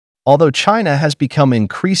Although China has become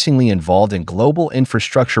increasingly involved in global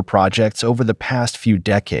infrastructure projects over the past few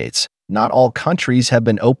decades, not all countries have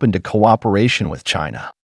been open to cooperation with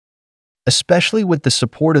China. Especially with the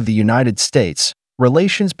support of the United States,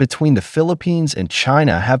 relations between the Philippines and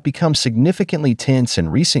China have become significantly tense in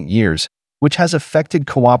recent years, which has affected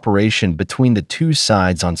cooperation between the two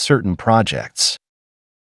sides on certain projects.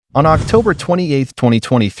 On October 28,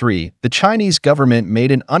 2023, the Chinese government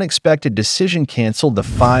made an unexpected decision to cancel the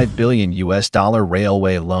 $5 billion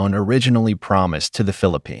railway loan originally promised to the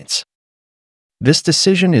Philippines. This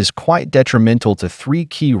decision is quite detrimental to three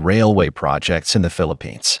key railway projects in the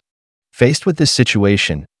Philippines. Faced with this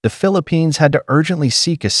situation, the Philippines had to urgently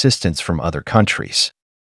seek assistance from other countries.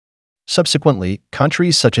 Subsequently,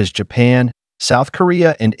 countries such as Japan, South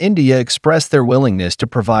Korea, and India expressed their willingness to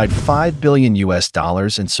provide $5 billion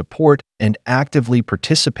in support and actively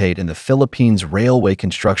participate in the Philippines' railway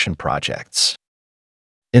construction projects.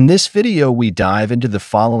 In this video, we dive into the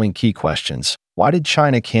following key questions. Why did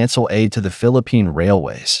China cancel aid to the Philippine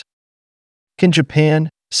railways? Can Japan,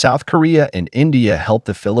 South Korea, and India help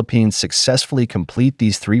the Philippines successfully complete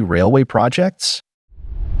these three railway projects?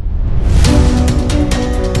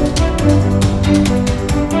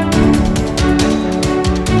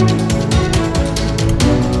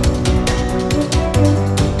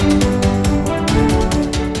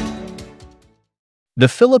 The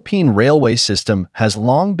Philippine railway system has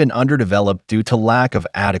long been underdeveloped due to lack of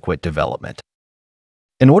adequate development.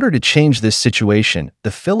 In order to change this situation, the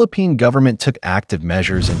Philippine government took active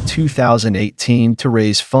measures in 2018 to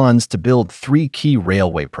raise funds to build three key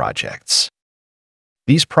railway projects.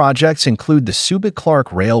 These projects include the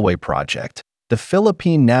Subic-Clark Railway Project, the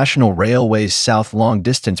Philippine National Railways South Long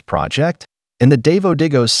Distance Project, and the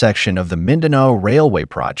Davao-Digos section of the Mindanao Railway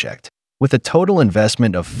Project, with a total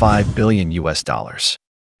investment of $5 billion.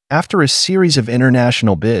 After a series of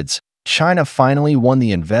international bids, China finally won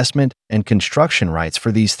the investment and construction rights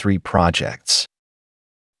for these three projects.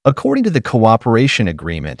 According to the cooperation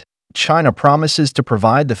agreement, China promises to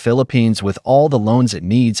provide the Philippines with all the loans it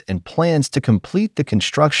needs and plans to complete the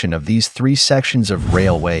construction of these three sections of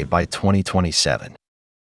railway by 2027.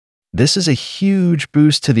 This is a huge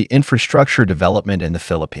boost to the infrastructure development in the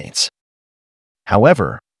Philippines.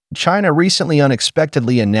 However, China recently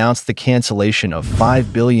unexpectedly announced the cancellation of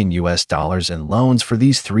 $5 billion in loans for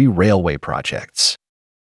these three railway projects.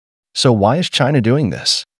 So why is China doing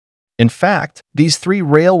this? In fact, these three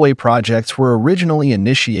railway projects were originally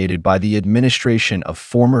initiated by the administration of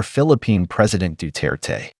former Philippine President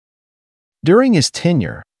Duterte. During his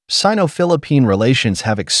tenure, Sino-Philippine relations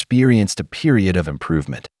have experienced a period of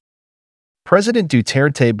improvement. President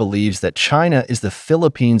Duterte believes that China is the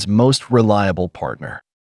Philippines' most reliable partner.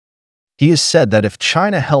 He has said that if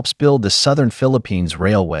China helps build the Southern Philippines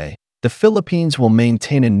Railway, the Philippines will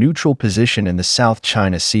maintain a neutral position in the South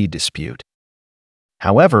China Sea dispute.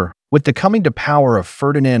 However, with the coming to power of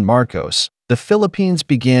Ferdinand Marcos, the Philippines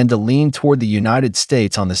began to lean toward the United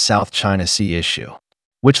States on the South China Sea issue,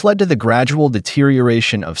 which led to the gradual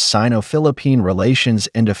deterioration of Sino-Philippine relations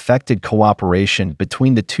and affected cooperation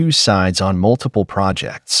between the two sides on multiple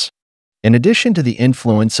projects. In addition to the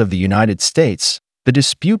influence of the United States, the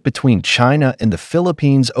dispute between China and the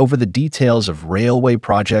Philippines over the details of railway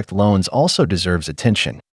project loans also deserves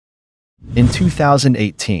attention. In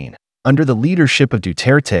 2018, under the leadership of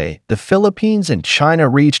Duterte, the Philippines and China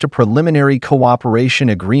reached a preliminary cooperation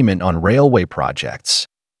agreement on railway projects,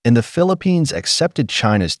 and the Philippines accepted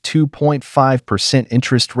China's 2.5%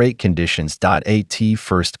 interest rate conditions. At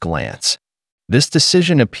first glance, this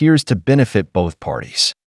decision appears to benefit both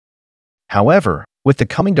parties. However, with the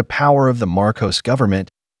coming to power of the Marcos government,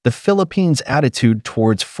 the Philippines' attitude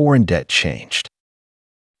towards foreign debt changed.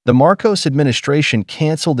 The Marcos administration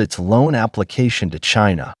canceled its loan application to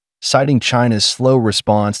China, citing China's slow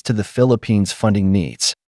response to the Philippines' funding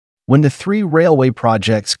needs. When the three railway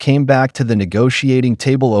projects came back to the negotiating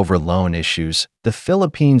table over loan issues, the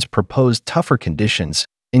Philippines proposed tougher conditions,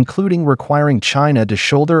 including requiring China to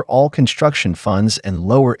shoulder all construction funds and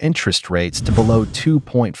lower interest rates to below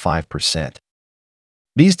 2.5%.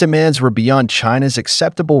 These demands were beyond China's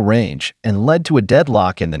acceptable range and led to a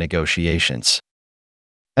deadlock in the negotiations.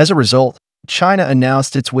 As a result, China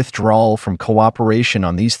announced its withdrawal from cooperation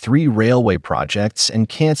on these three railway projects and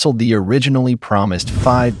canceled the originally promised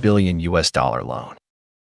 $5 billion loan.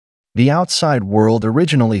 The outside world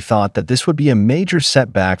originally thought that this would be a major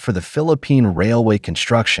setback for the Philippine railway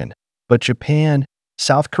construction, but Japan,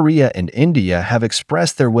 South Korea, and India have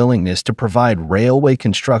expressed their willingness to provide railway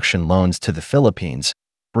construction loans to the Philippines,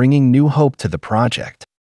 bringing new hope to the project.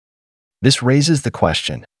 This raises the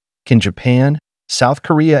question: can Japan, South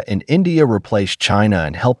Korea and India replaced China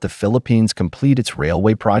and helped the Philippines complete its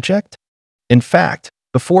railway project? In fact,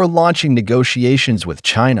 before launching negotiations with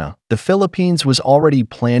China, the Philippines was already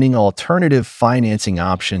planning alternative financing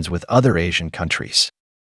options with other Asian countries.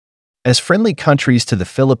 As friendly countries to the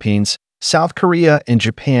Philippines, South Korea and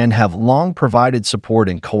Japan have long provided support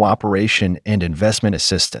in cooperation and investment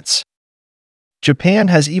assistance. Japan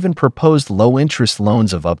has even proposed low-interest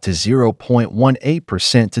loans of up to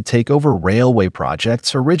 0.18% to take over railway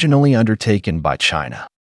projects originally undertaken by China.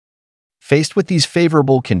 Faced with these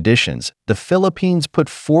favorable conditions, the Philippines put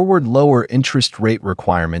forward lower interest rate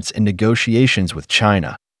requirements in negotiations with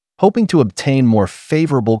China, hoping to obtain more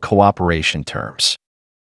favorable cooperation terms.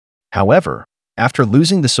 However, after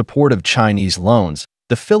losing the support of Chinese loans,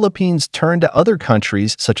 the Philippines turned to other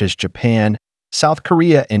countries such as Japan, South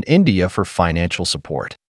Korea, and India for financial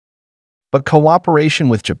support. But cooperation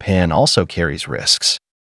with Japan also carries risks.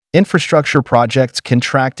 Infrastructure projects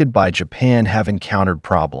contracted by Japan have encountered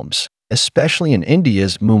problems, especially in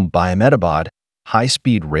India's Mumbai-Ahmedabad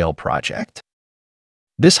high-speed rail project.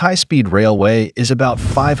 This high-speed railway is about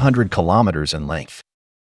 500 kilometers in length.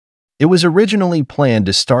 It was originally planned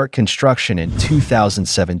to start construction in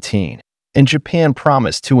 2017, and Japan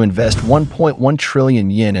promised to invest 1.1 trillion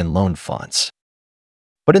yen in loan funds.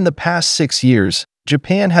 But in the past 6 years,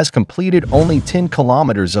 Japan has completed only 10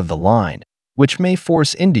 kilometers of the line, which may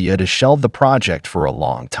force India to shelve the project for a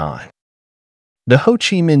long time. The Ho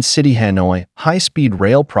Chi Minh City-Hanoi high-speed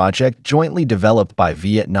rail project jointly developed by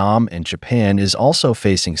Vietnam and Japan is also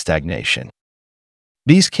facing stagnation.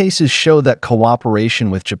 These cases show that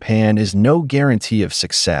cooperation with Japan is no guarantee of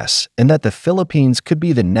success and that the Philippines could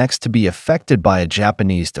be the next to be affected by a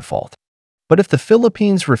Japanese default. But if the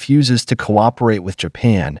Philippines refuses to cooperate with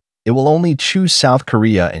Japan, it will only choose South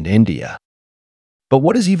Korea and India. But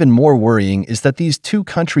what is even more worrying is that these two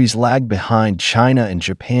countries lag behind China and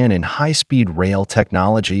Japan in high-speed rail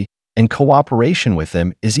technology, and cooperation with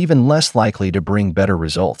them is even less likely to bring better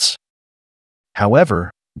results.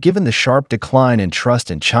 However, given the sharp decline in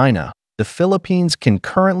trust in China, the Philippines can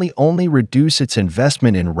currently only reduce its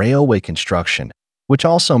investment in railway construction, which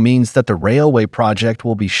also means that the railway project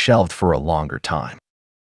will be shelved for a longer time.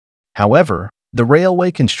 However, the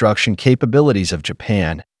railway construction capabilities of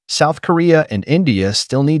Japan, South Korea, and India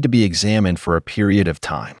still need to be examined for a period of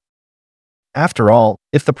time. After all,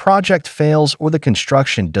 if the project fails or the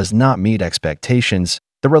construction does not meet expectations,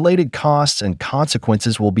 the related costs and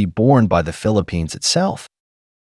consequences will be borne by the Philippines itself.